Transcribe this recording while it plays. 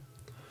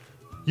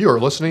You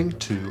are listening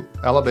to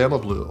Alabama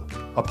Blue,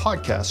 a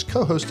podcast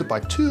co-hosted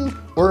by two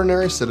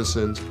ordinary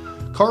citizens,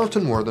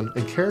 Carlton Worthen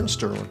and Karen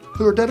Sterling,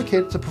 who are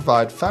dedicated to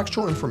provide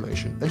factual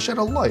information and shed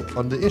a light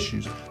on the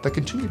issues that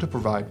continue to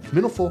provide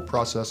meaningful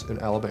process in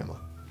Alabama.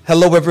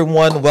 Hello,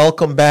 everyone.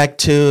 Welcome back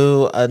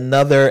to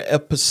another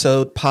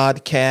episode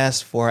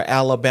podcast for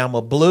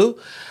Alabama Blue.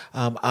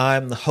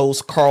 I'm the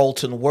host,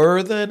 Carlton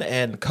Worthen,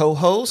 and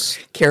co-host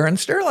Karen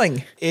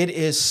Sterling. It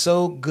is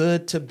so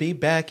good to be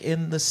back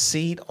in the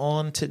seat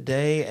on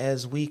today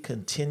as we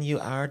continue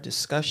our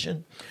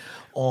discussion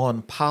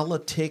on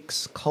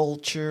politics,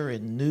 culture,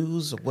 and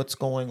news of what's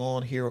going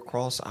on here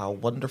across our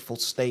wonderful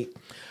state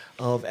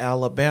of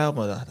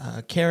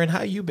Alabama. Karen,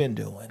 how you been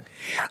doing?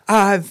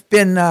 I've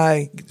been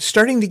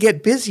starting to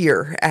get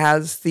busier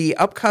as the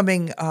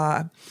upcoming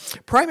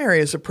primary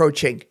is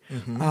approaching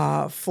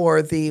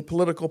for the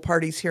political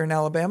parties here in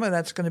Alabama.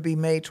 That's going to be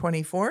May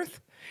 24th.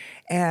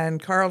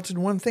 And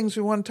Carlton, one of the things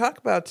we want to talk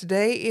about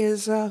today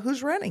is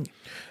who's running.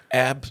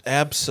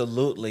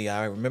 Absolutely.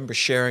 I remember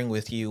sharing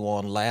with you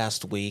on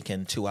last week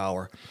and to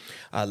our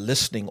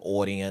listening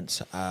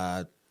audience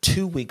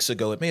 2 weeks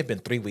ago, it may have been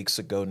 3 weeks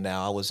ago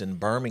now, I was in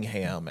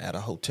Birmingham at a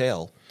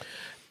hotel,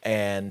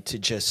 and to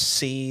just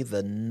see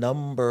the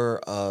number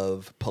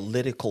of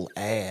political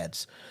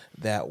ads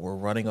that were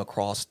running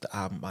across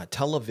my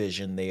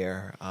television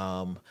there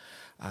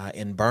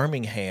in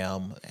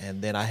Birmingham,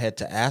 and then I had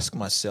to ask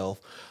myself,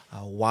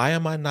 why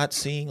am I not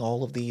seeing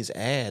all of these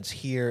ads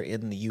here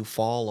in the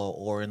Eufaula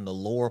or in the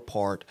lower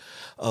part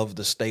of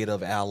the state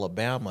of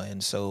Alabama?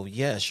 And so,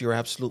 yes, you're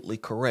absolutely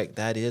correct.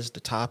 That is the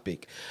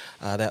topic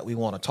that we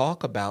want to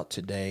talk about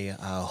today.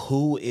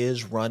 Who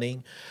is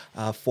running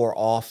for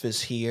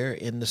office here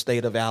in the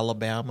state of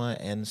Alabama,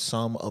 and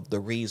some of the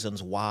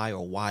reasons why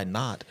or why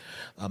not.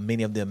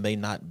 Many of them may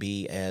not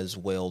be as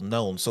well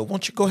known. So why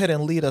don't you go ahead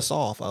and lead us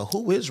off?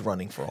 Who is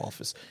running for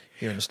office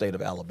here in the state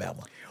of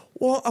Alabama?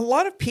 Well, a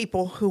lot of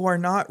people who are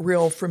not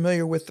real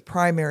familiar with the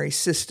primary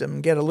system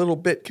get a little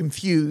bit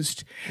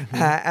confused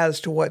as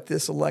to what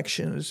this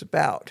election is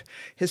about.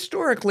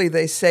 Historically,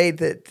 they say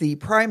that the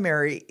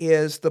primary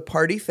is the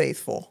party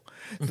faithful,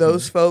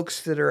 those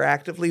folks that are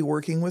actively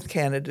working with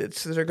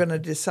candidates that are going to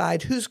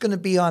decide who's going to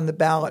be on the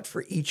ballot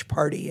for each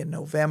party in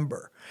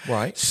November.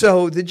 Right.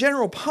 So the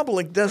general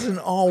public doesn't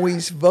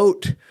always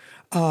vote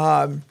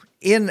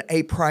in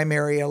a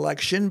primary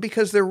election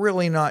because they're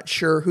really not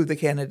sure who the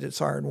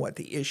candidates are and what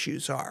the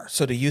issues are.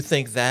 So do you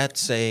think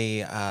that's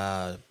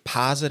a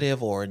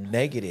positive or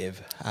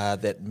negative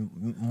that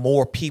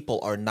more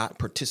people are not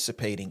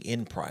participating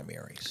in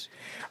primaries?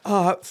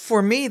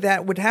 For me,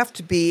 that would have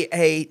to be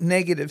a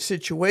negative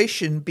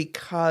situation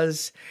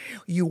because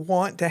you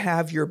want to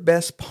have your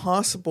best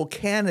possible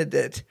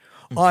candidate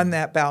on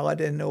that ballot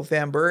in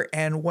November.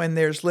 And when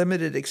there's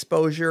limited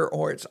exposure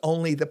or it's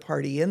only the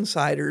party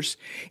insiders,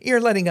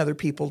 you're letting other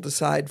people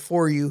decide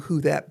for you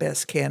who that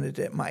best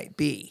candidate might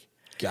be.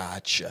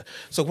 Gotcha.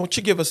 So why don't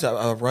you give us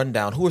a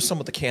rundown? Who are some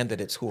of the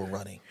candidates who are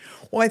running?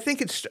 Well, I think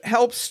it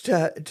helps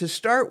to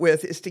start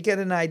with is to get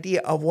an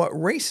idea of what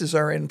races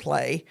are in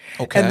play.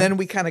 Okay. And then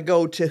we kind of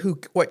go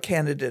to what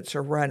candidates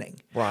are running.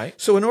 Right.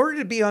 So in order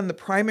to be on the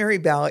primary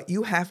ballot,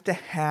 you have to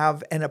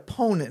have an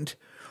opponent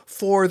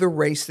for the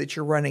race that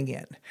you're running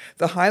in.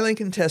 The highly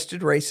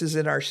contested races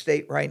in our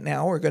state right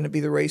now are going to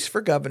be the race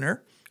for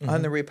governor.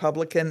 On the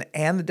Republican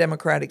and the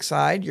Democratic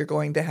side, you're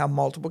going to have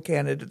multiple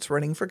candidates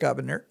running for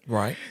governor.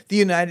 Right. The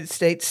United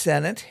States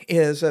Senate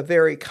is a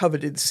very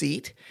coveted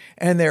seat,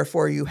 and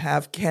therefore you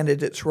have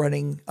candidates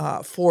running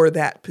for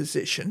that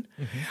position.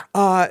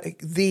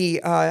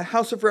 The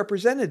House of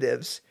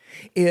Representatives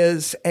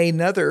is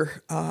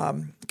another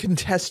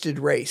contested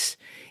race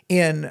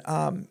in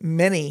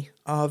many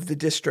of the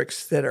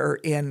districts that are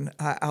in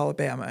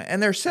Alabama.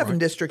 And there are 7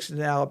 districts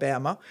in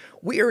Alabama.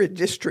 We are at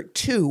District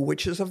 2,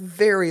 which is a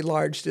very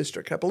large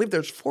district. I believe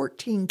there's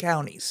 14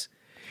 counties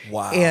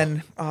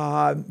in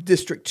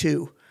District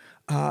 2,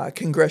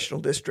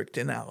 congressional district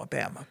in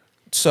Alabama.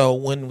 So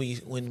when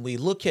we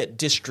look at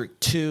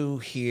District 2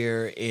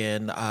 here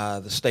in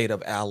the state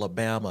of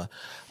Alabama,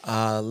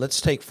 let's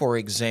take, for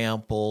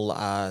example,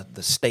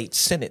 the state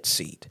Senate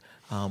seat.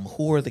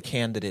 Who are the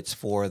candidates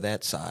for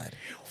that side,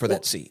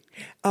 that seat?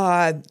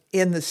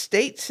 In the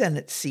state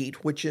Senate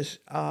seat, which is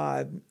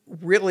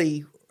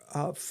really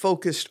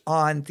focused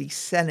on the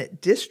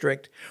Senate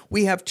district,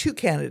 we have 2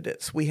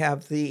 candidates. We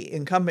have the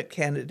incumbent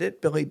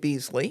candidate, Billy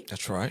Beasley.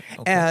 That's right.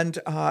 Okay. And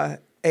a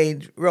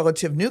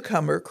relative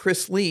newcomer,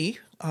 Chris Lee,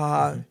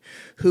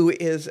 who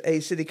is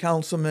a city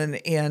councilman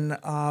in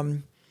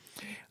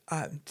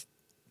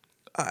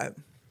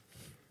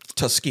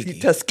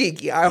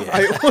Tuskegee. I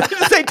wanted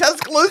to say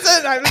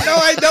Tuscaloosa.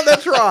 I know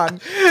that's wrong.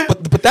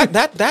 But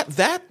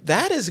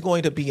that is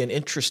going to be an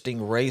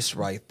interesting race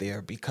right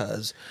there,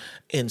 because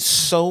in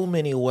so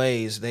many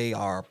ways they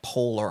are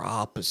polar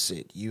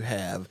opposite. You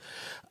have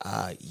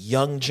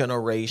young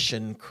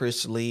generation.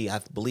 Chris Lee, I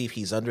believe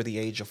he's under the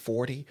age of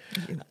 40,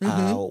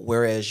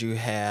 whereas you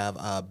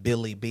have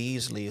Billy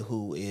Beasley,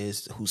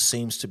 who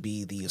seems to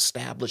be the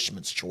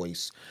establishment's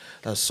choice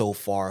so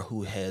far,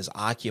 who has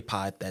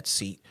occupied that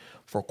seat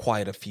for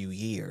quite a few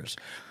years.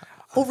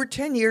 Over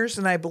 10 years,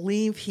 and I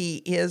believe he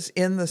is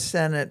in the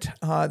Senate,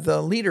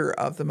 the leader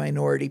of the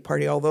minority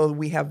party, although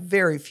we have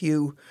very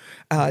few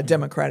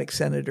Democratic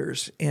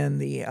senators in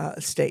the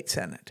state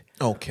Senate.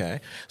 Okay.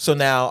 So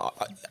now,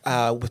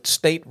 with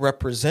state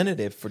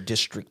representative for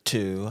District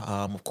 2,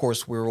 of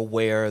course, we're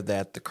aware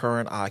that the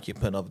current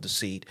occupant of the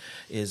seat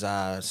is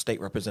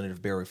State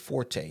Representative Barry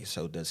Forte.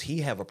 So does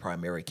he have a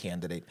primary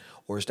candidate,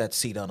 or is that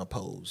seat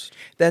unopposed?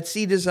 That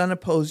seat is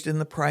unopposed in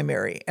the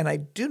primary, and I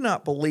do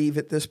not believe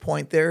at this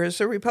point there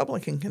is a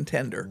Republican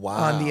contender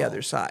on the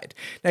other side.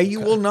 Now, you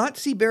will not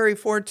see Barry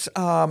Forte's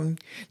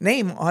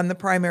name on the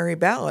primary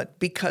ballot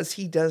because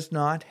he does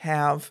not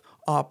have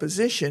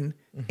opposition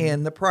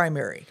in the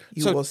primary.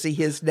 You will see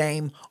his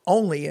name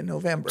only in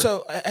November.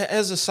 So,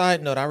 as a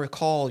side note, I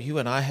recall you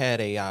and I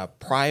had a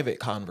private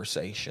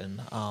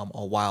conversation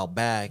a while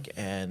back,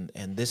 and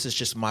this is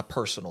just my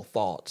personal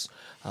thoughts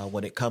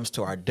when it comes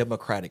to our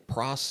democratic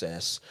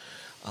process.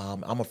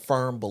 I'm a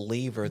firm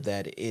believer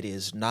that it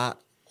is not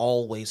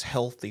always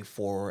healthy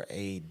for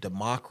a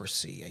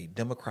democracy, a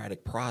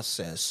democratic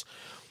process,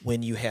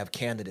 when you have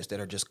candidates that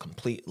are just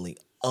completely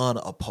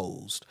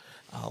unopposed.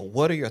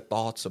 What are your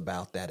thoughts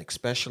about that,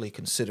 especially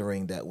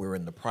considering that we're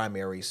in the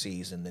primary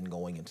season, then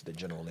going into the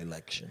general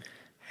election?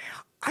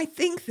 I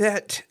think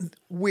that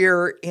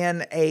we're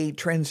in a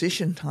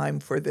transition time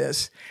for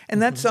this,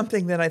 and that's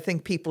something that I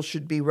think people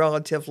should be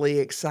relatively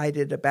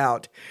excited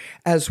about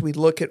as we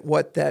look at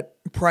what that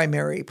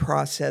primary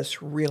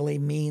process really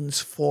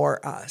means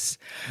for us.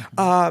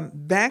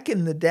 Back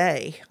in the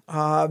day,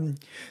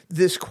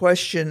 this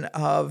question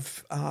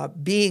of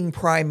being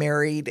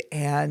primaried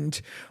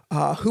and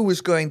who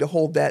was going to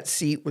hold that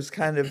seat was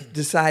kind of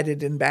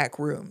decided in back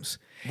rooms.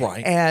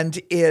 Right.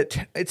 And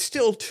it's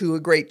still, to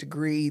a great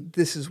degree,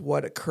 this is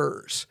what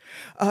occurs.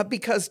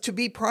 Because to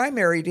be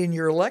primaried in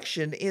your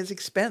election is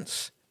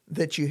expense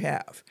that you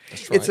have.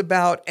 That's right. It's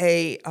about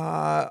a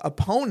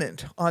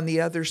opponent on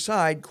the other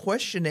side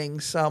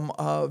questioning some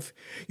of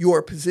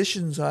your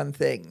positions on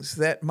things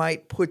that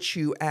might put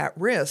you at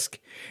risk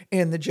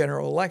in the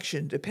general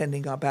election,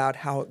 depending about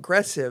how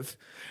aggressive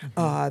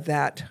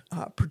that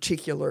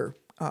particular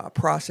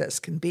process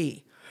can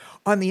be.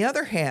 On the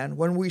other hand,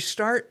 when we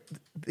start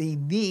the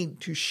need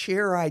to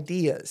share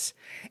ideas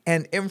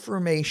and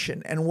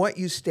information and what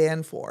you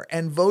stand for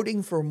and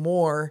voting for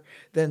more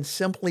than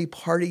simply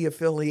party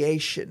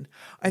affiliation,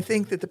 I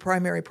think that the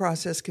primary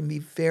process can be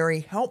very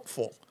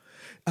helpful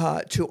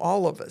to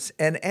all of us.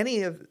 And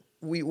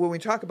when we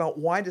talk about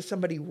why does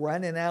somebody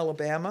run in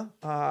Alabama,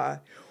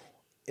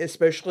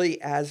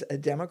 especially as a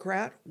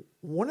Democrat,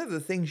 one of the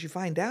things you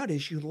find out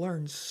is you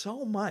learn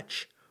so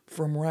much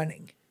from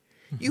running.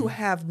 You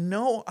have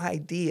no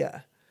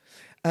idea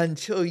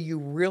until you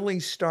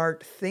really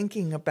start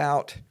thinking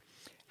about,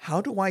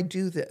 how do I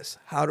do this?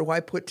 How do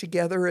I put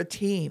together a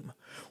team?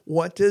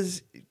 What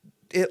does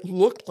it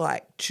look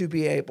like to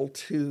be able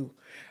to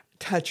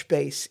touch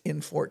base in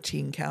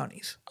 14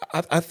 counties?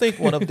 I think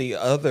one of the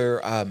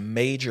other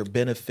major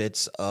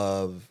benefits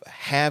of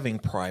having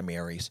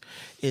primaries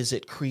is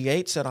it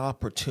creates an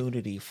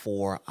opportunity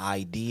for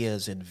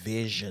ideas and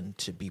vision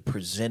to be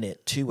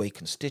presented to a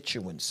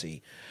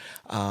constituency,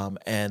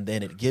 and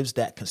then it gives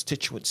that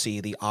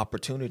constituency the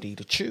opportunity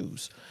to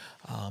choose.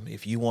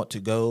 If you want to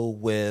go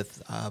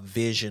with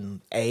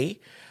Vision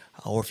A,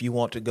 or if you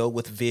want to go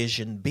with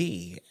Vision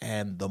B,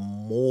 and the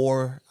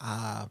more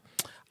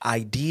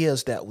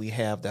ideas that we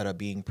have that are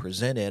being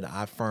presented,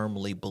 I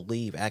firmly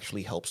believe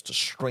actually helps to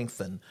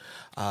strengthen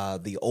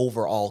the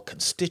overall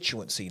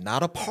constituency,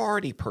 not a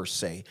party per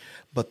se,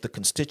 but the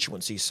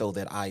constituency, so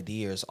that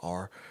ideas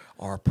are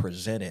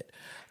presented.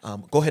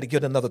 Go ahead and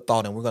get another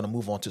thought, and we're going to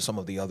move on to some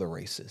of the other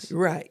races.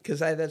 Right, because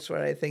that's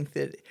what I think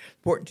that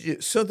important to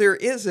do. So there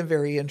is a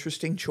very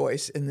interesting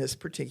choice in this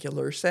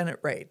particular Senate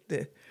race,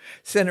 the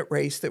Senate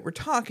race that we're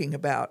talking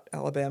about,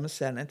 Alabama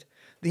Senate,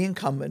 the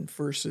incumbent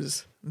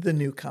versus the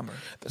newcomer.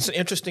 That's an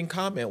interesting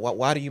comment.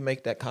 Why do you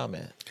make that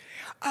comment?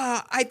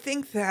 I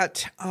think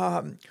that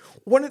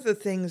one of the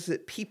things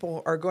that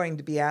people are going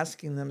to be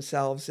asking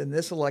themselves in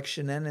this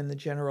election and in the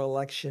general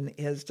election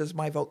is, does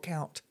my vote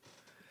count?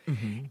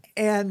 Mm-hmm.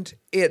 And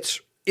it's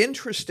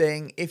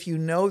interesting, if you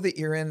know that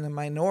you're in the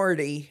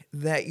minority,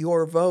 that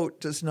your vote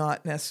does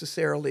not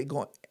necessarily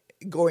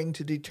going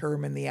to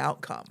determine the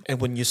outcome. And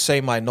when you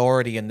say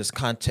minority in this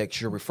context,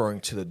 you're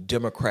referring to the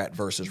Democrat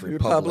versus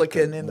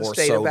Republican in the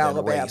state of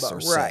Alabama.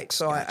 Right.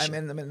 So Gotcha. I'm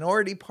in the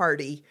minority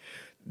party.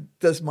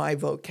 Does my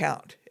vote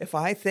count? If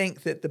I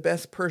think that the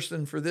best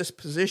person for this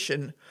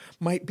position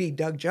might be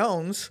Doug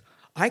Jones,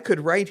 I could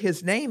write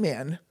his name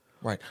in.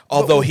 Right.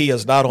 Although he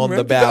is not on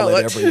the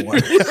ballot, everyone.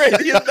 Right.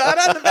 He is not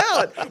on the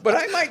ballot. But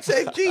I might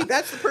say, gee,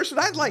 that's the person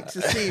I'd like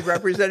to see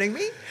representing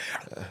me.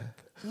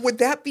 Would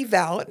that be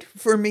valid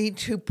for me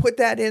to put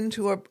that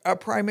into a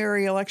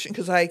primary election?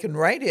 Because I can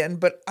write in,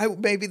 but I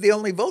may be the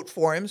only vote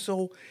for him.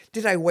 So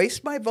did I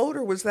waste my vote,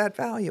 or was that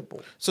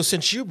valuable? So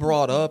since you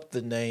brought up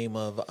the name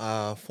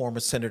of former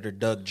Senator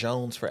Doug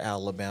Jones for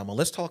Alabama,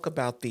 let's talk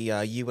about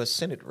the U.S.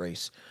 Senate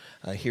race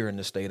here in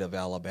the state of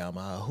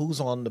Alabama. Who's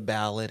on the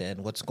ballot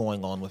and what's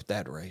going on with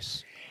that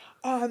race?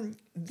 The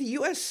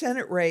U.S.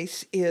 Senate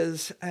race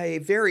is a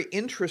very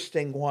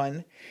interesting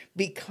one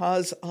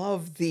because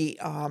of the,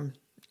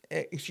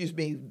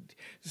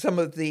 some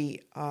of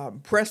the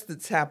press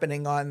that's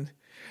happening on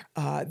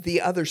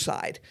the other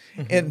side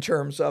in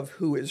terms of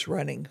who is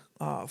running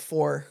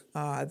for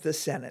the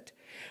Senate.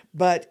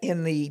 But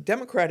in the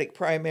Democratic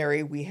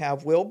primary, we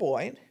have Will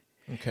Boyd,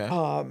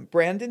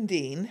 Brandon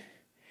Dean,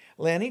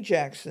 Lanny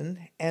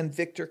Jackson, and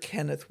Victor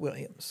Kenneth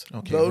Williams.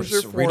 Okay, those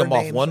are four read them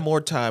names. off one more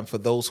time for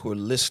those who are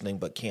listening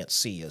but can't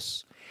see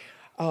us.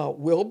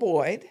 Will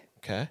Boyd,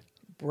 Okay.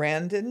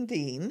 Brandon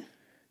Dean,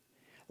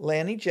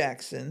 Lanny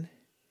Jackson,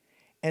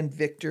 and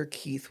Victor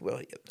Keith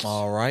Williams.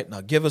 All right.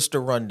 Now give us the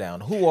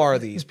rundown. Who are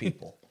these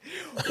people?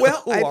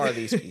 Well, Who are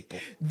these people?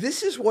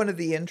 This is one of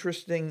the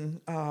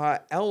interesting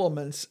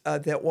elements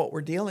that what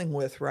we're dealing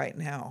with right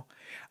now.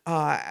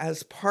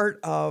 As part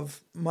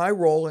of my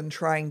role in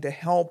trying to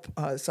help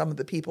some of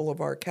the people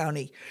of our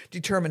county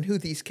determine who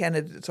these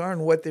candidates are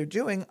and what they're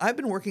doing, I've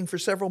been working for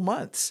several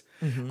months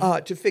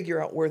to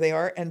figure out where they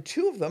are, and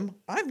two of them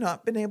I've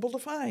not been able to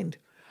find.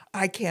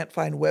 I can't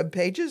find web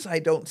pages. I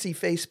don't see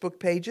Facebook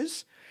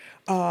pages.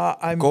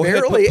 I'm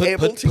barely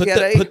able to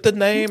get put the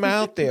name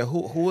out there.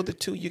 Who are the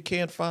two you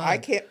can't find? I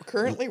can't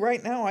currently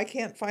right now. I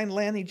can't find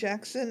Lanny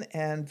Jackson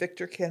and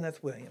Victor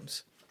Kenneth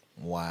Williams.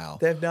 Wow.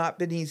 They've not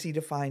been easy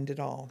to find at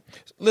all.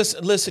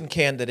 Listen,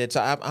 candidates,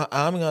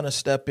 I'm going to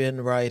step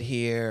in right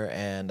here,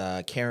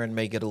 and Karen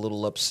may get a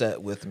little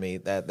upset with me.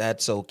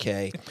 That's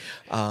okay.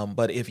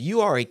 But if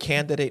you are a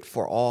candidate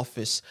for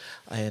office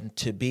and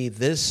to be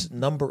this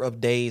number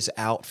of days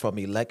out from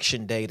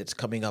Election Day that's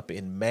coming up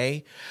in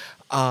May,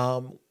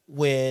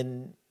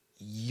 when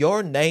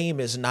your name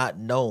is not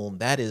known,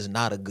 that is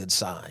not a good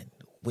sign.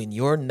 When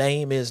your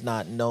name is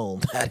not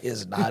known, that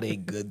is not a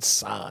good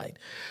sign.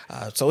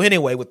 So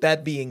anyway, with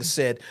that being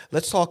said,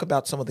 let's talk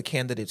about some of the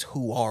candidates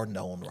who are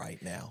known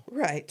right now.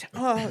 Right.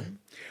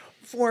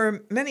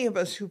 For many of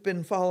us who've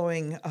been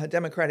following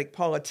Democratic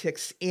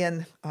politics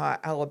in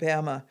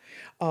Alabama,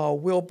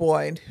 Will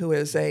Boyd, who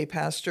is a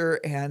pastor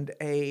and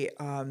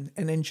an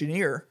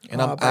engineer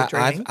by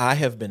training. I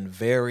have been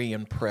very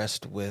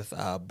impressed with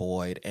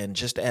Boyd. And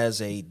just as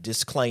a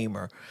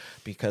disclaimer,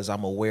 because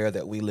I'm aware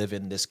that we live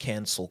in this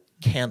cancel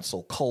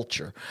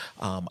culture,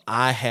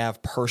 I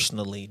have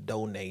personally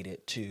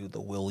donated to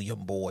the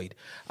William Boyd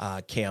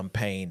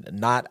campaign,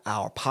 not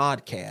our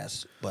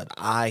podcast, but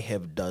I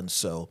have done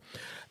so.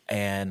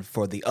 And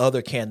for the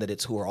other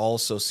candidates who are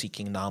also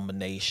seeking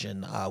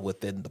nomination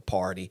within the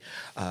party,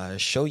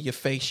 show your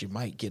face, you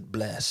might get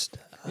blessed.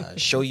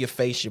 Show your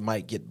face, you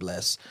might get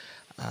blessed.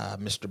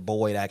 Mr.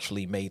 Boyd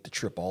actually made the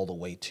trip all the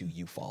way to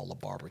Eufaula,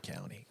 Barber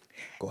County.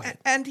 Go ahead.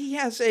 And he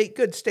has a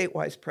good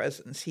statewide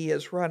presence. He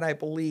has run, I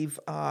believe,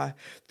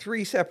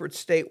 3 separate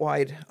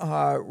statewide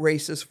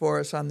races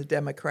for us on the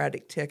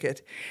Democratic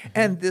ticket.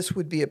 And this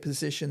would be a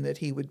position that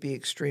he would be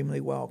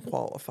extremely well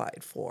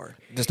qualified for.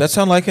 Does that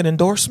sound like an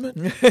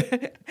endorsement?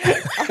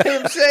 I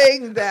am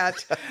saying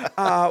that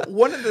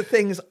one of the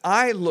things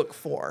I look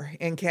for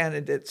in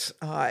candidates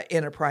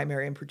in a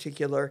primary in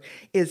particular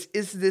is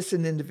this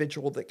an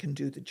individual that can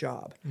do the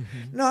job?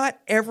 Not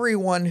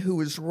everyone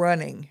who is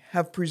running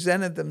have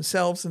presented themselves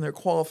and their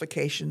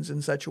qualifications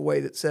in such a way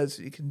that says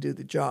you can do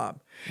the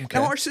job. Okay.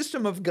 Now, our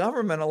system of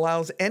government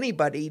allows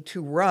anybody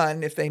to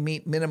run if they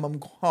meet minimum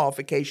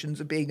qualifications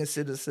of being a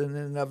citizen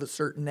and of a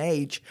certain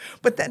age,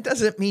 but that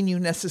doesn't mean you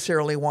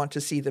necessarily want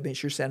to see them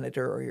as your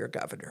senator or your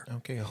governor.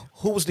 Okay.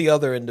 Who was the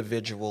other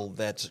individual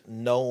that's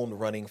known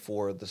running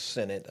for the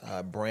Senate?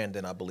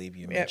 Brandon, I believe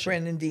you mentioned.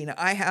 Brandon Dean.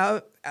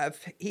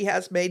 He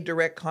has made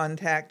direct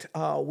contact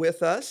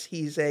with us.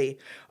 He's a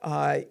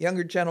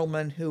younger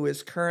gentleman who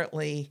is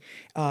currently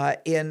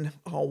in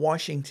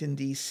Washington,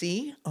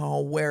 D.C.,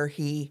 where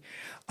he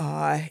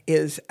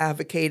is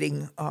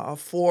advocating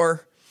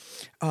for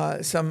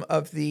some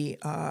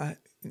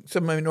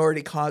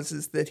minority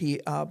causes that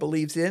he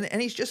believes in,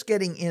 and he's just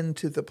getting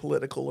into the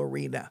political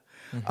arena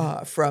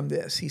from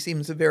this. He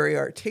seems a very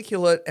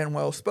articulate and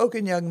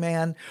well-spoken young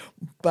man,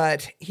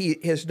 but he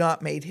has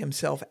not made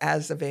himself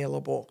as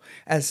available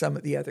as some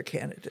of the other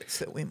candidates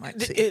that we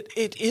might see.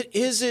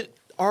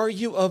 Are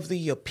you of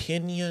the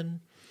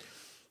opinion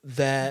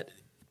that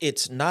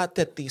it's not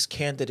that these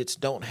candidates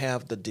don't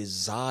have the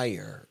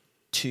desire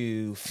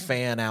to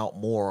fan out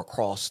more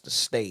across the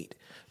state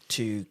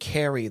to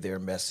carry their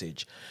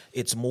message?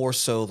 It's more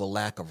so the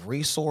lack of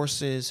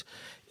resources.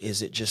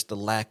 Is it just the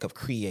lack of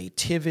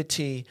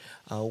creativity?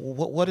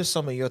 What are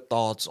some of your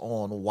thoughts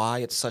on why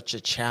it's such a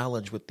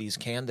challenge with these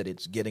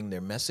candidates getting their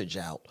message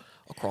out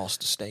across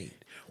the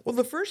state? Well,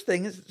 the first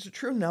thing is it's a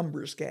true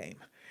numbers game.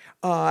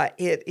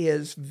 it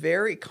is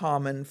very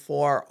common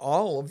for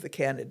all of the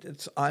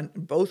candidates on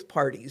both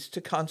parties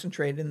to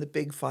concentrate in the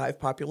big 5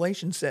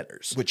 population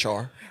centers. Which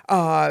are?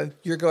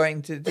 You're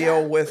going to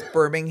deal with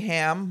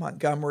Birmingham,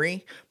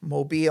 Montgomery,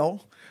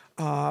 Mobile.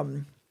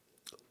 Let's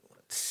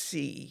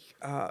see.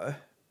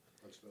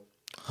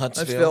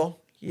 Huntsville.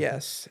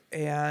 Yes.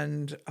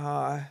 And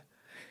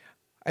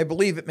I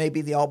believe it may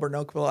be the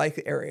Auburn-Oakville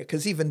area,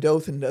 because even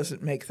Dothan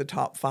doesn't make the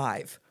top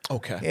 5.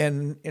 Okay.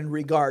 In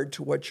regard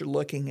to what you're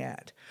looking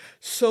at.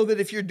 So that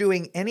if you're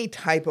doing any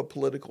type of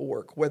political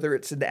work, whether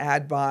it's an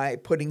ad buy,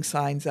 putting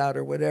signs out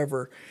or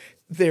whatever,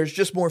 there's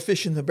just more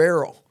fish in the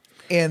barrel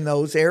in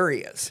those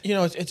areas. You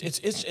know,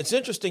 it's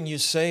interesting you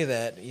say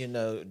that, you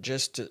know,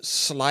 just to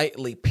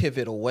slightly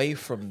pivot away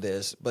from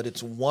this, but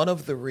it's one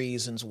of the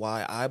reasons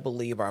why I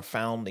believe our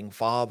founding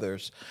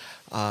fathers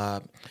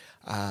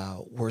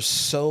were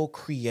so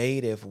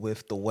creative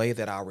with the way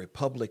that our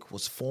republic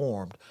was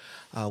formed.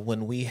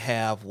 When we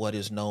have what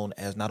is known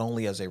as not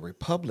only as a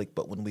republic,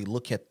 but when we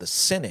look at the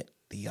Senate,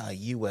 the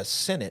U.S.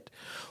 Senate,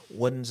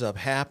 what ends up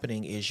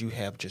happening is you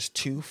have just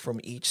 2 from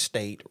each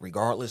state,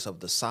 regardless of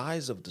the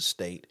size of the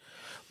state.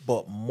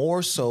 But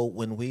more so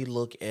when we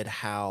look at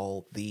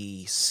how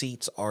the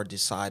seats are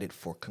decided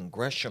for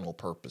congressional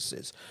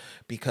purposes,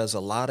 because a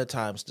lot of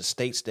times the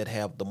states that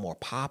have the more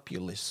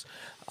populous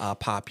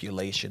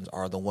populations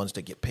are the ones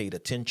that get paid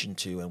attention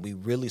to, and we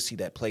really see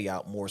that play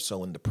out more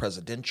so in the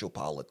presidential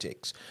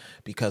politics,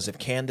 because if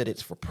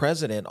candidates for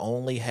president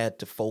only had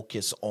to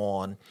focus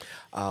on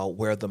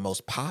where the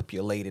most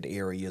populated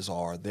areas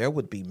are, there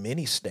would be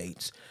many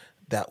states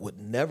that would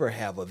never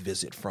have a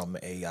visit from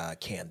a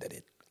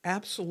candidate.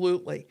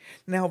 Absolutely.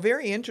 Now,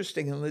 very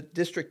interesting in the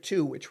District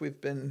 2, which we've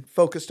been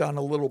focused on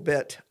a little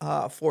bit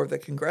for the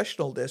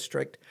congressional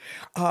district,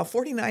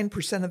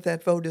 49% of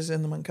that vote is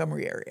in the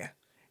Montgomery area,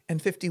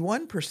 and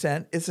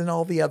 51% is in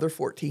all the other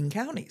 14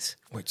 counties.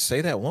 Wait,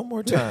 say that one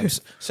more time.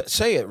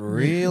 Say it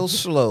real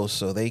slow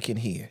so they can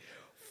hear.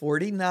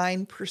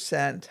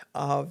 49%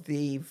 of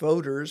the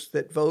voters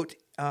that vote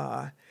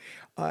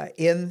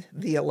in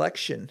the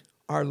election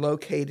are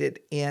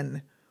located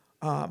in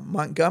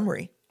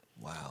Montgomery.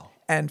 Wow.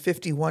 And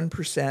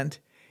 51%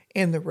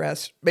 in the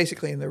rest,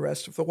 basically in the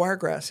rest of the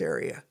Wiregrass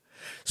area.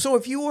 So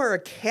if you are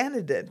a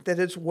candidate that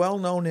is well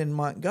known in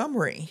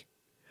Montgomery,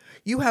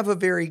 you have a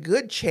very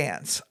good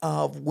chance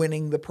of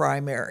winning the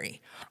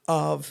primary,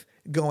 of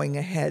going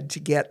ahead to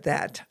get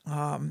that,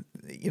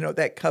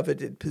 that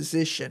coveted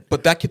position.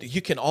 But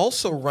you can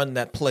also run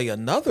that play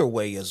another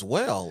way as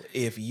well.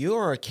 If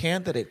you're a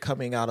candidate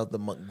coming out of the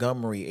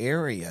Montgomery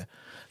area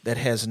that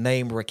has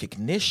name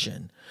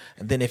recognition,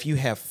 and then if you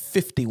have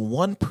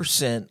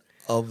 51%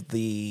 of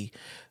the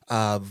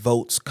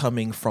votes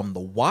coming from the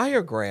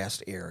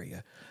Wiregrass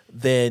area,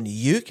 then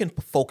you can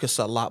focus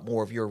a lot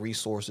more of your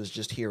resources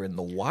just here in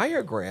the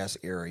Wiregrass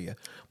area,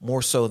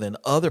 more so than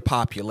other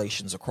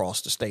populations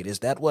across the state. Is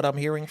that what I'm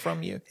hearing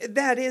from you?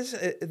 That is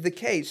the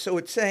case. So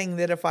it's saying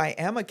that if I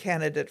am a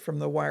candidate from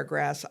the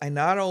Wiregrass, I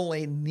not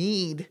only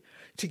need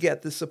to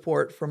get the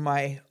support from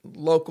my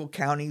local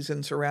counties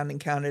and surrounding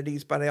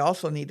counties, but I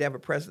also need to have a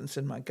presence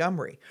in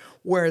Montgomery.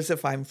 Whereas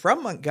if I'm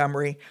from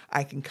Montgomery,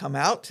 I can come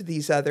out to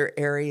these other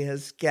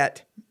areas,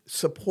 get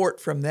support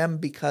from them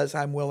because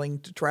I'm willing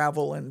to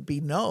travel and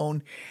be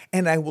known,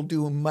 and I will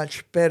do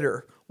much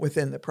better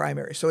within the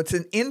primary. So it's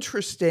an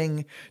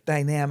interesting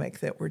dynamic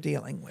that we're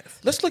dealing with.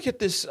 Let's look at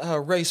this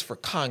race for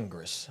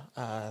Congress,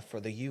 for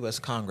the U.S.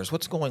 Congress.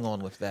 What's going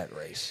on with that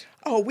race?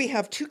 Oh, we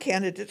have 2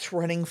 candidates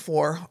running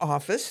for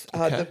office.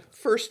 Okay. The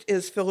first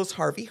is Phyllis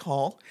Harvey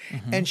Hall,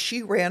 and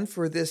she ran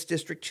for this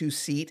District 2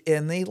 seat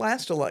in the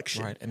last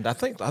election. Right, and I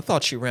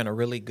thought she ran a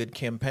really good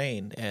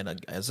campaign.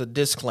 And as a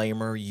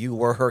disclaimer, you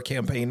were her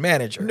campaign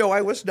manager. No,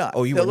 I was not.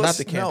 Oh, you were not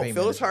the campaign manager.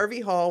 No, Phyllis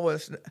Harvey Hall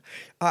was.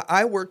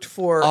 I worked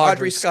for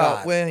Audrey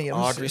Scott Williams.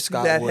 Audrey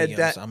Scott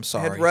Williams. I'm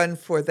sorry. Had run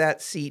for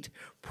that seat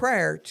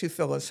prior to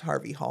Phyllis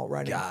Harvey Hall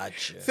running.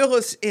 Gotcha.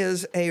 Phyllis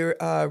is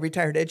a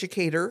retired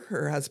educator.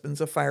 Her husband's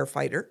a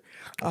firefighter.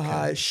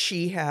 Okay.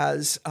 She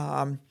has,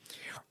 like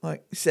I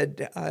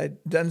said,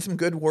 done some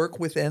good work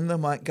within the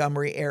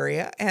Montgomery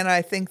area. And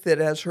I think that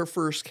as her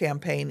first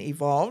campaign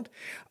evolved,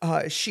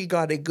 she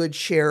got a good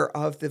share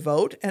of the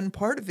vote. And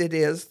part of it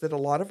is that a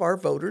lot of our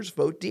voters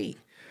vote D.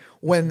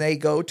 When they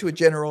go to a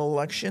general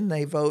election,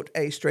 they vote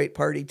a straight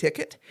party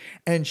ticket,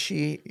 and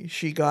she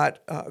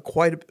got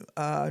quite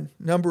a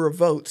number of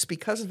votes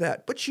because of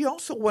that. But she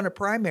also won a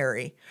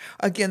primary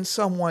against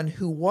someone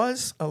who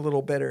was a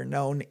little better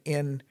known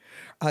in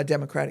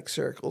Democratic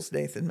circles,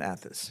 Nathan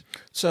Mathis.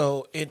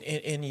 So,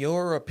 in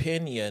your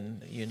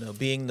opinion,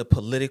 being the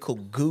political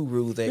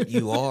guru that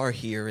you are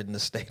here in the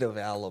state of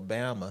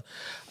Alabama,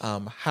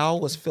 how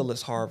was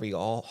Phyllis Harvey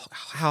Hall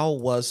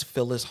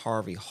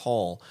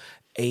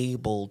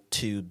able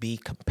to be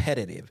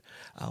competitive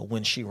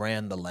when she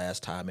ran the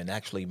last time and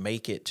actually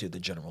make it to the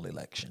general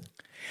election?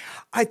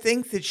 I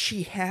think that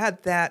she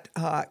had that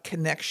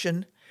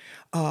connection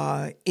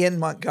in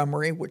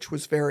Montgomery, which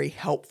was very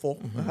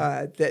helpful,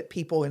 that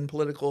people in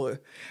political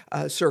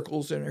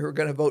circles and who are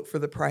going to vote for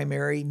the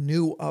primary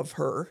knew of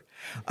her.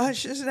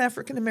 She's an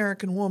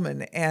African-American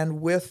woman,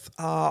 and with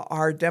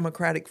our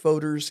Democratic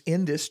voters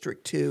in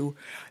District 2,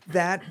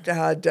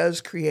 that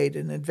does create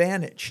an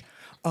advantage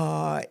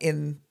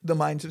in the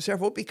minds of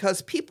several,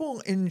 because people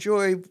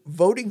enjoy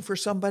voting for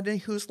somebody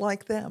who's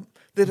like them,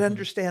 that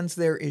understands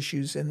their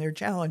issues and their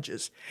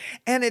challenges.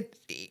 And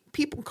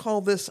people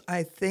call this,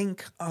 I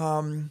think,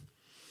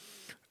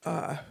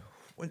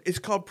 it's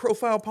called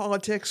profile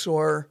politics,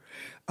 or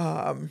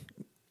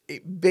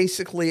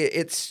basically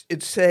it's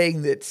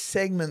saying that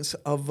segments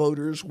of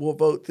voters will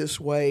vote this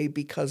way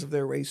because of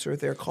their race or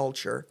their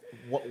culture.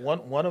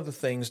 One of the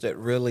things that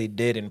really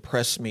did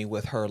impress me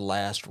with her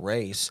last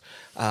race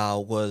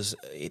was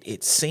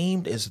it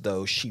seemed as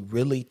though she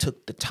really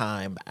took the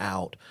time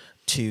out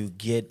to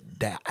get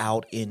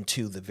out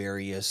into the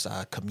various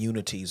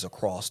communities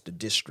across the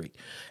district,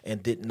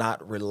 and did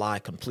not rely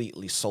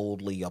completely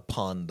solely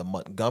upon the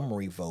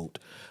Montgomery vote,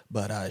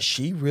 but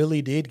she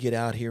really did get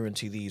out here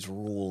into these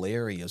rural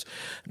areas.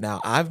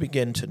 Now, I've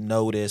begun to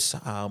notice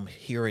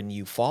here in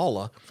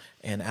Eufaula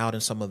and out in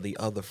some of the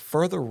other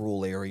further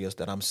rural areas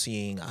that I'm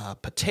seeing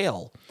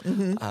Patel,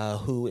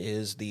 who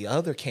is the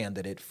other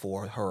candidate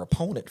for her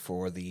opponent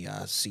for the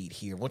seat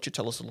here. Why don't you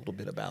tell us a little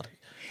bit about him?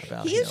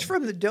 He is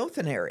from the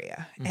Dothan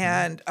area,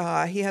 and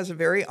he has a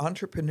very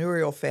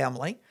entrepreneurial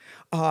family.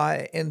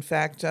 In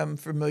fact, I'm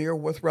familiar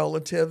with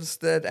relatives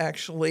that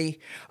actually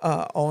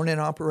own and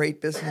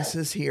operate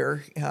businesses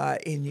here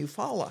in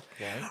Eufaula.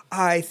 Right.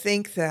 I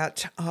think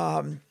that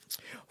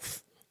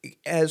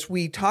as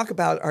we talk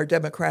about our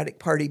Democratic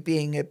Party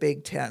being a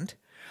big tent,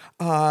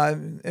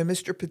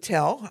 Mr.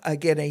 Patel,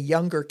 again, a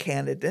younger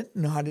candidate,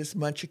 not as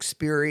much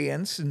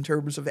experience in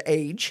terms of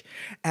age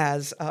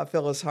as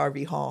Phyllis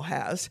Harvey Hall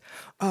has.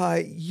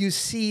 You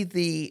see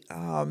the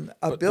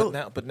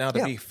ability. But now,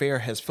 to be fair,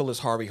 has Phyllis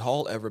Harvey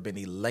Hall ever been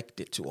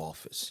elected to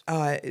office?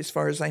 As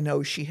far as I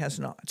know, she has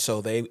not.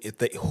 So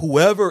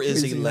whoever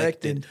is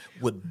elected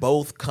would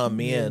both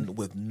come in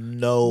with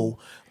no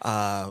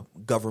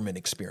government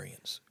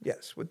experience.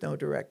 Yes, with no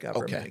direct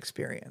government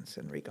experience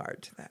in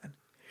regard to that.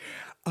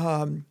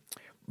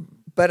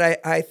 But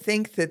I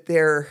think that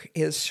there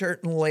is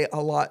certainly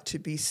a lot to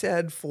be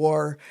said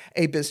for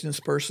a business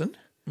person,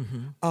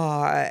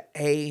 what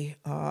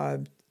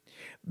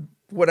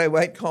I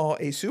might call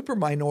a super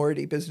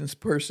minority business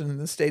person in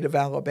the state of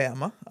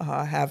Alabama,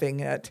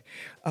 having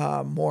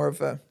more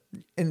of a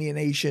Indian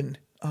Asian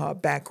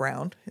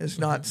background, is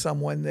not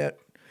someone that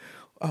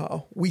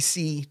we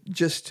see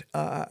just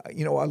a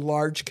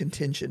large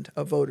contingent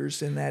of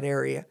voters in that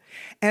area.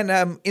 And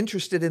I'm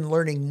interested in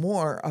learning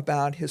more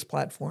about his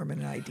platform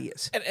and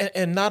ideas.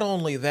 And not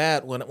only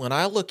that, when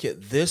I look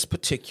at this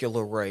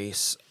particular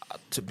race,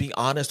 to be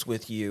honest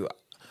with you,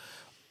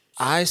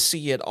 I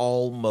see it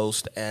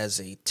almost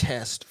as a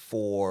test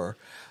for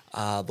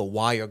the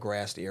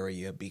Wiregrass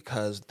area,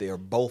 because they're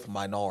both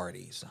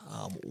minorities.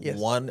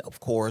 One, of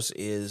course,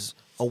 is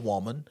a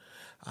woman.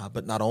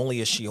 But not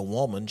only is she a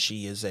woman,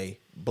 she is a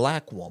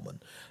black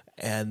woman.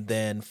 And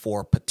then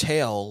for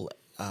Patel,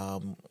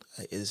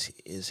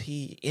 is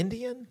he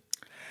Indian?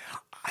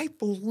 I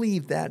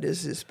believe that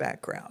is his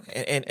background.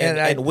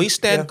 And we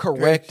stand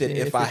corrected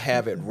if I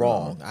have it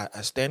wrong.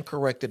 I stand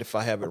corrected if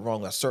I have it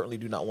wrong. I certainly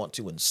do not want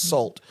to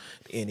insult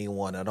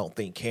anyone. I don't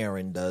think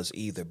Karen does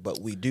either. But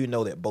we do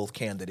know that both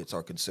candidates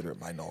are considered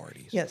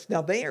minorities. Yes.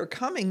 Now, they are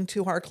coming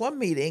to our club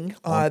meeting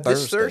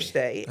this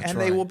Thursday, and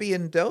they will be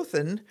in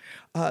Dothan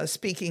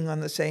speaking on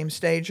the same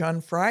stage on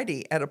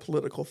Friday at a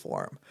political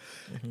forum.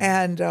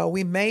 And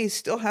we may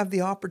still have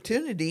the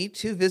opportunity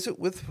to visit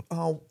with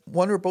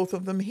one or both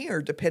of them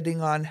here,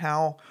 depending on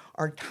how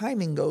our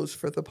timing goes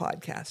for the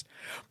podcast.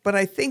 But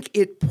I think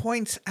it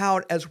points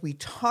out, as we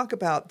talk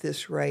about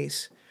this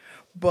race,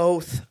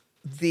 both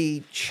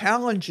the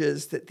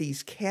challenges that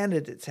these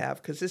candidates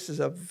have, because this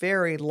is a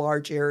very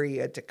large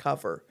area to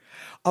cover.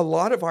 A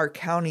lot of our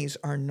counties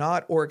are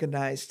not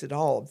organized at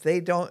all.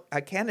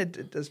 A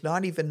candidate does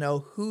not even know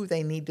who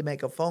they need to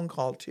make a phone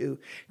call to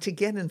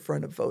get in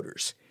front of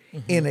voters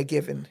in a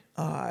given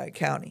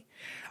county.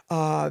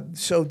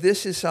 So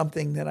this is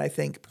something that I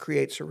think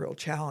creates a real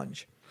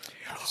challenge.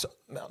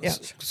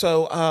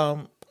 So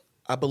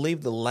I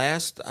believe the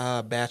last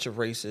batch of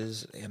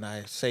races, and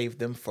I saved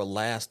them for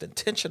last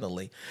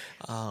intentionally,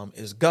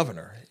 is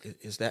governor.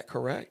 Is that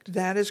correct?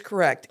 That is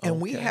correct.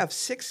 And we have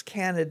 6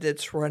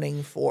 candidates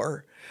running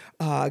for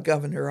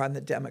governor on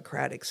the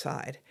Democratic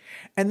side.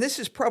 And this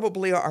is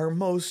probably our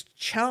most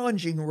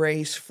challenging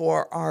race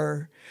for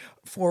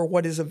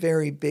what is a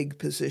very big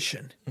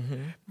position,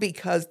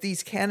 because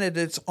these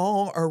candidates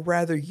all are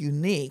rather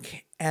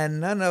unique,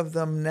 and none of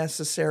them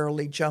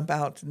necessarily jump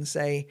out and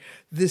say,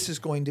 this is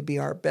going to be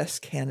our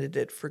best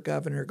candidate for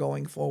governor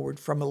going forward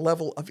from a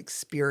level of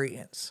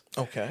experience.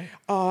 Okay.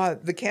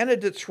 The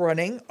candidates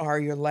running are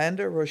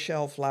Yolanda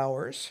Rochelle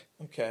Flowers.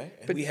 Okay.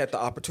 And we had the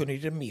opportunity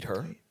to meet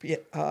her.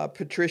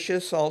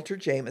 Patricia Salter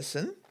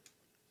Jameson,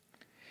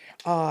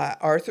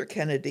 Arthur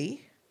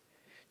Kennedy,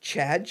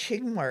 Chad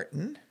Ching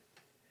Martin,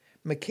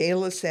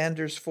 Michaela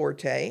Sanders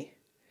Forte,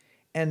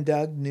 and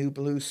Doug New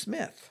Blue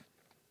Smith.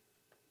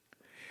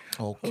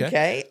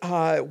 Okay.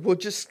 We'll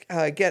just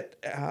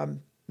get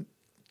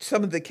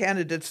some of the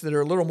candidates that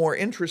are a little more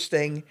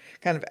interesting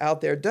kind of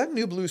out there. Doug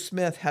New Blue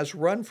Smith has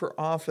run for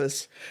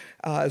office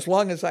as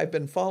long as I've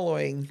been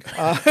following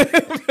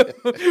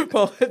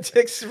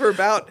politics for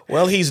about...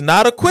 Well, he's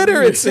not a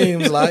quitter, it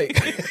seems like.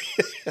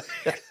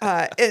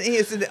 And he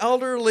is an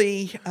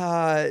elderly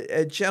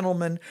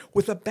gentleman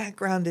with a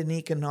background in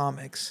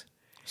economics.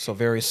 So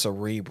very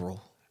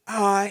cerebral.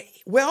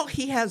 Well,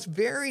 he has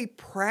very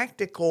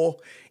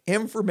practical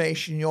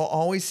information. You'll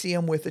always see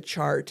him with a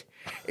chart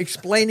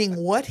explaining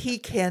what he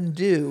can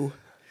do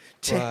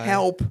to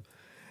help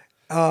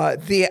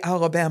the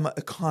Alabama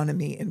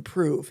economy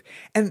improve.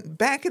 And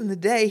back in the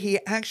day, he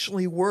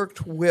actually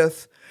worked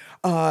with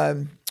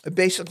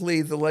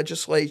basically the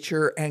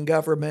legislature and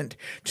government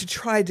to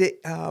try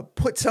to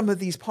put some of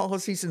these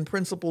policies and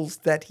principles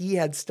that he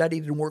had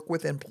studied and worked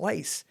with in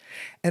place.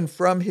 And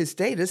from his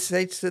data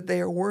states that they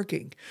are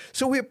working.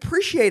 So we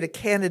appreciate a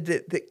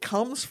candidate that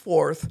comes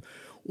forth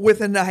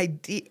with an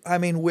idea,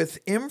 with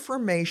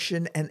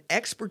information and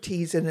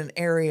expertise in an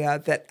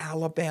area that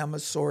Alabama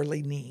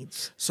sorely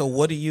needs. So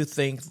what do you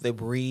think the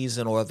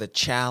reason or the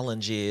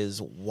challenge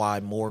is why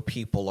more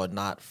people are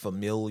not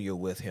familiar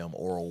with him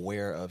or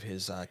aware of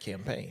his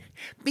campaign?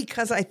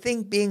 Because I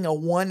think being a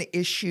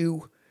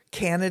one-issue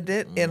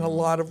candidate in a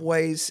lot of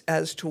ways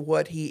as to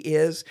what he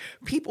is,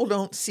 people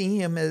don't see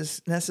him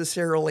as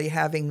necessarily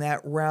having that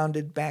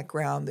rounded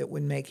background that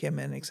would make him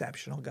an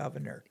exceptional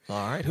governor.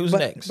 All right, who's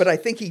next? But I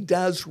think he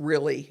does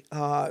really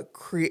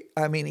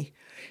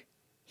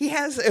he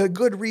has a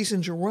good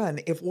reason to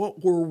run if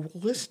what we're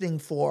listening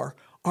for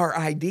are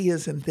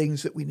ideas and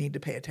things that we need to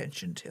pay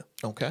attention to.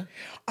 Okay.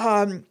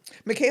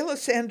 Michaela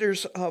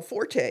Sanders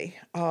Forte,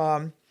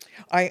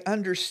 I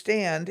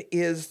understand,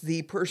 is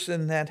the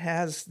person that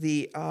has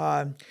the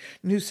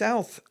New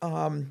South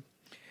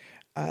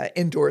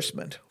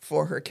endorsement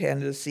for her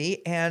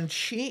candidacy, and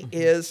she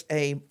is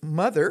a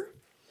mother.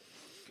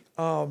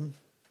 You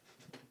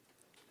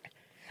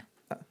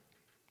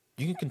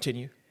can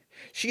continue.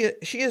 She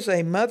is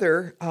a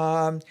mother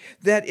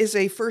that is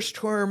a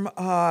first-term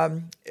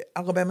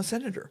Alabama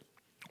senator.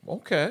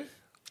 Okay.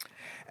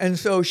 And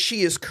so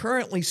she is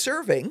currently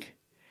serving,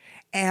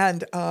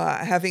 and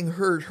having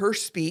heard her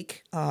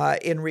speak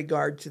in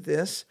regard to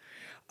this,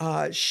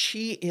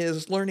 she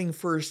is learning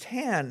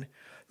firsthand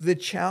the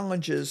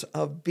challenges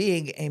of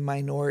being a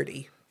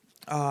minority.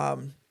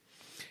 Being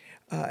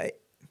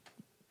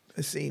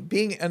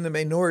on the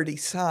minority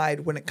side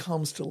when it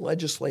comes to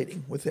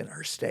legislating within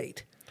our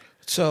state.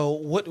 So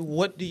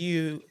what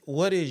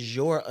is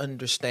your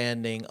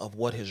understanding of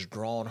what has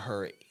drawn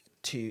her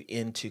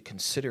into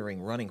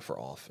considering running for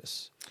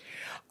office?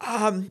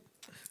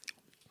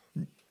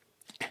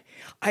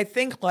 I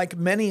think, like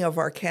many of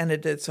our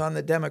candidates on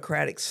the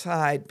Democratic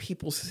side,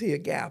 people see a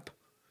gap.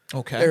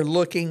 Okay. They're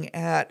looking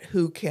at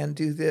who can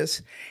do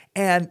this.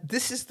 And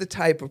this is the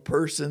type of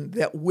person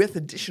that, with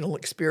additional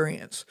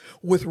experience,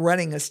 with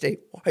running a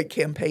statewide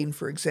campaign,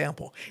 for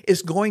example,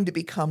 is going to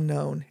become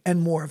known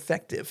and more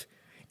effective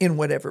in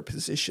whatever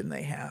position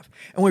they have.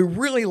 And we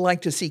really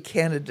like to see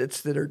candidates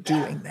that are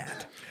doing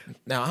that.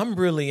 Now, I'm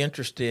really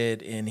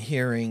interested in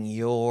hearing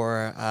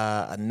your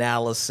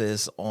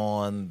analysis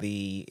on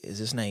is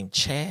his name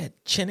Chad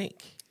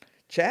Chinick?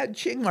 Chad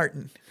Ching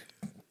Martin.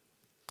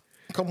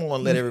 Come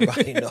on, let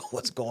everybody know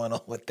what's going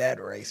on with that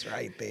race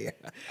right there.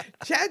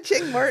 Chad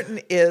Ching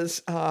Martin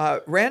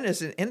ran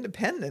as an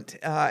independent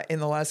in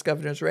the last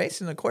governor's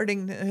race, and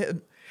according to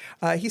him,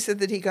 he said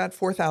that he got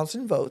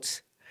 4,000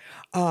 votes.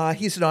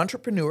 He's an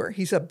entrepreneur.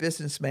 He's a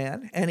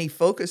businessman, and he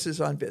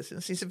focuses on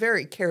business. He's a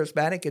very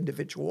charismatic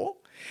individual.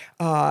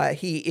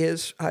 He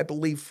is, I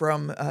believe,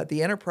 from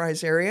the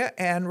Enterprise area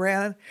and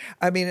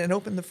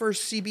opened the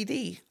first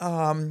CBD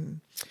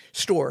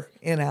store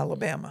in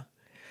Alabama.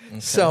 Okay.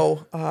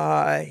 So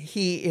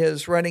he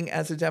is running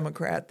as a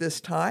Democrat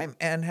this time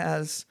and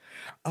has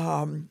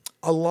a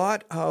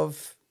lot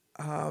of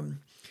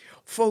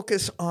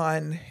focus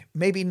on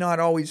maybe not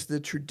always the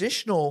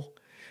traditional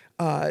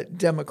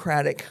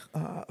Democratic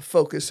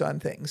focus on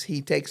things.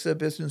 He takes a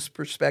business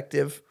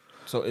perspective.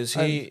 So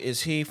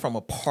is he from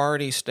a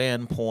party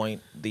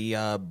standpoint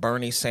the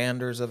Bernie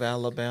Sanders of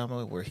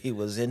Alabama, where he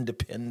was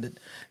independent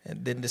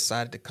and then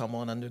decided to come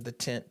on under the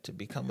tent to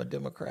become a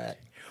Democrat?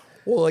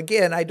 Well,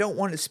 again, I don't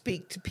want to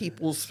speak to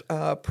people's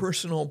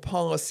personal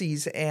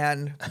policies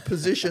and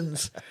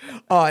positions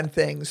on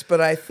things, but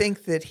I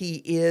think that he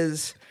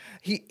is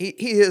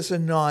a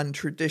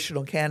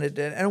non-traditional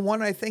candidate, and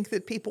one I think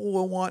that people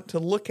will want to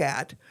look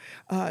at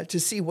to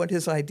see what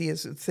his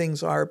ideas of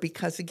things are,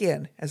 because,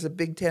 again, as a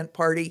big tent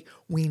party,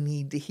 we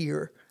need to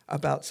hear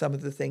about some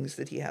of the things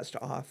that he has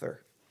to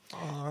offer.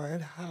 All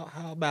right.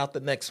 How about the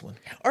next one?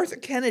 Arthur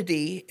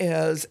Kennedy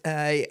is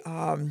a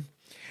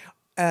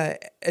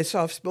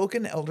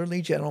soft-spoken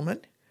elderly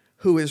gentleman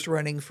who is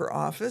running for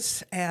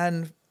office,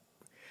 and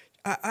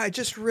I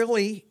just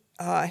really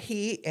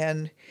he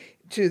and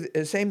to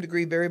the same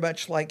degree, very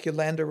much like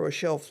Yolanda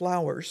Rochelle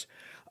Flowers,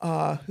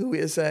 who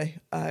is a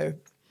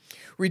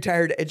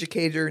retired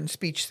educator in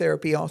speech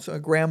therapy, also a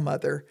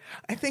grandmother.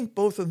 I think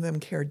both of them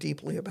care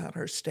deeply about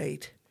our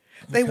state.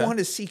 They want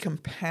to see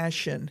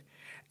compassion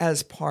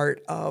as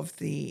part of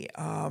the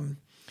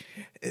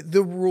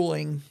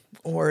ruling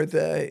or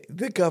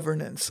the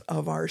governance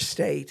of our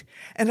state,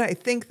 and I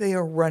think they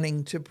are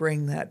running to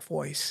bring that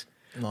voice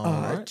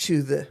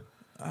to the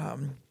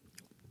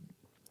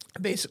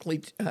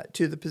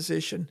to the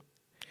position.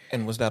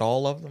 And was that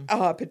all of them?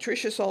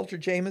 Patricia Salter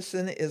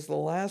Jameson is the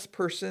last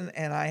person,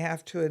 and I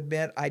have to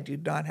admit I do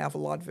not have a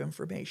lot of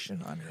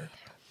information on her.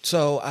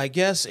 So I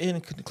guess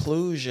in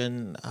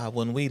conclusion,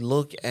 when we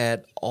look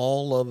at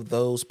all of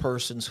those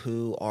persons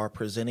who are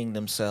presenting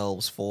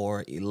themselves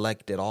for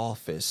elected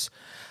office,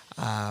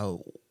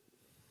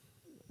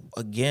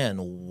 again,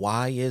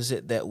 why is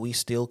it that we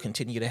still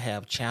continue to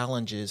have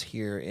challenges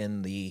here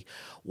in the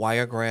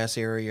Wiregrass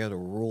area, the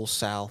rural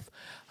South,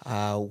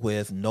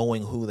 with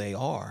knowing who they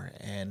are?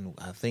 And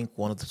I think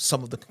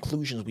some of the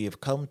conclusions we have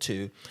come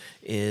to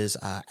is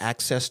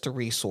access to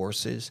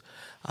resources,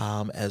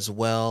 as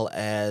well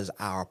as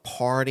our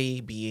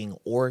party being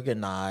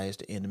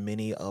organized in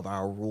many of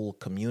our rural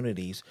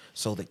communities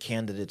so that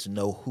candidates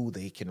know who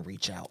they can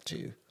reach out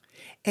to.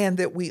 And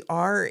that we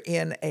are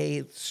in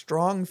a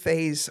strong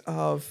phase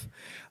of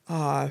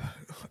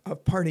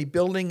party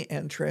building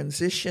and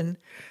transition,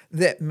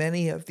 that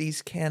many of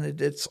these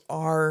candidates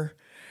are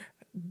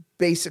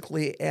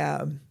basically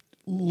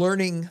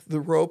learning the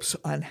ropes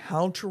on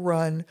how to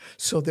run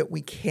so that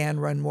we can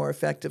run more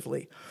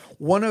effectively.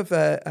 One of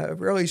a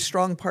really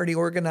strong party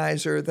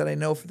organizer that I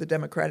know for the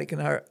Democratic in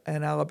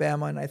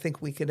Alabama, and I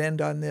think we could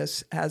end on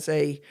this,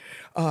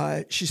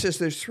 she says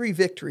there's 3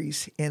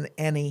 victories in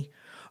any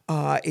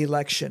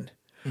election.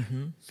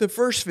 Mm-hmm. The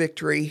first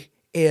victory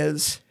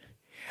is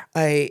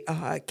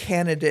a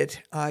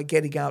candidate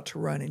getting out to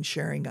run and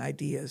sharing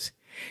ideas.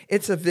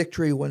 It's a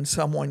victory when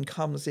someone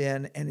comes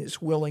in and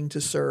is willing to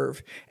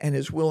serve and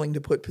is willing to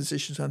put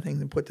positions on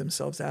things and put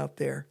themselves out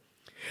there.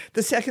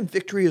 The second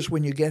victory is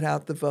when you get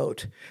out the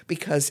vote,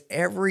 because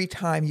every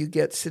time you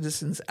get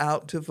citizens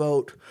out to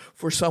vote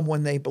for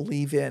someone they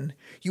believe in,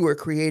 you are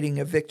creating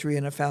a victory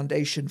and a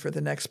foundation for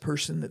the next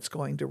person that's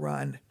going to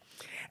run.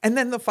 And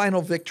then the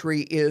final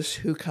victory is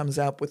who comes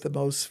out with the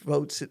most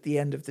votes at the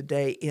end of the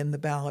day in the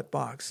ballot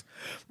box.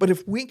 But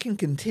if we can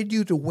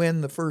continue to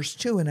win the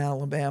first 2 in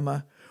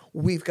Alabama,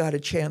 we've got a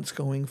chance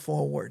going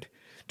forward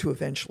to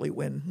eventually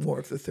win more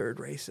of the third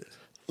races.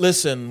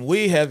 Listen,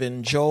 we have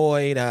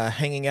enjoyed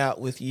hanging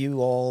out with you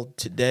all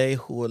today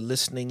who are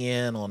listening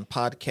in on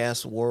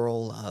Podcast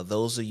World.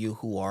 Those of you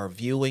who are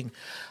viewing,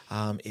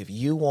 if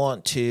you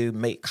want to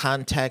make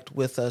contact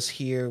with us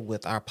here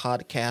with our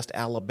podcast,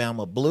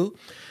 Alabama Blue,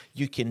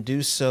 you can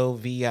do so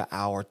via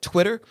our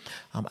Twitter.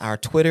 Our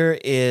Twitter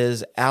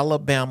is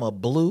Alabama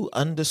Blue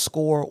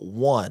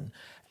 _1.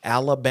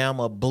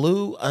 Alabama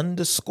Blue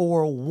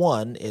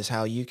 _1 is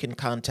how you can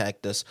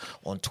contact us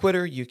on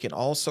Twitter. You can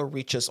also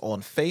reach us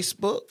on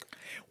Facebook.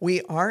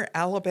 We are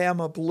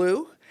Alabama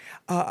Blue,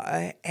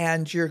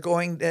 and you're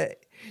going to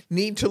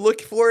need to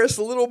look for us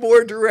a little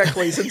more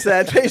directly since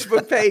that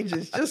Facebook page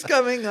is just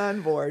coming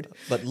on board.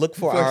 But look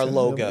for our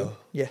logo.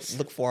 Yes.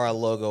 Look for our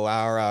logo.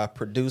 Our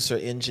producer,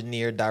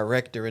 engineer,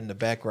 director in the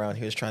background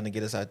here is trying to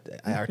get us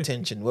our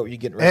attention. What were you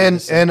getting ready to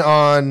say?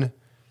 And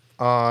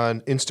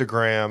on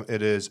Instagram,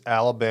 it is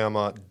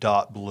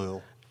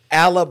alabama.blue.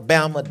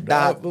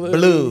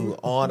 Alabama.blue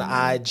on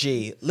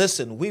IG.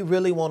 Listen, we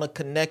really want to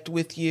connect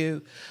with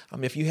you.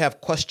 If you have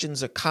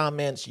questions or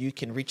comments, you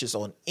can reach us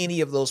on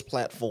any of those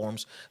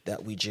platforms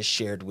that we just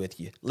shared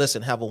with you.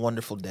 Listen, have a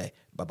wonderful day.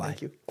 Bye-bye.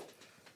 Thank you.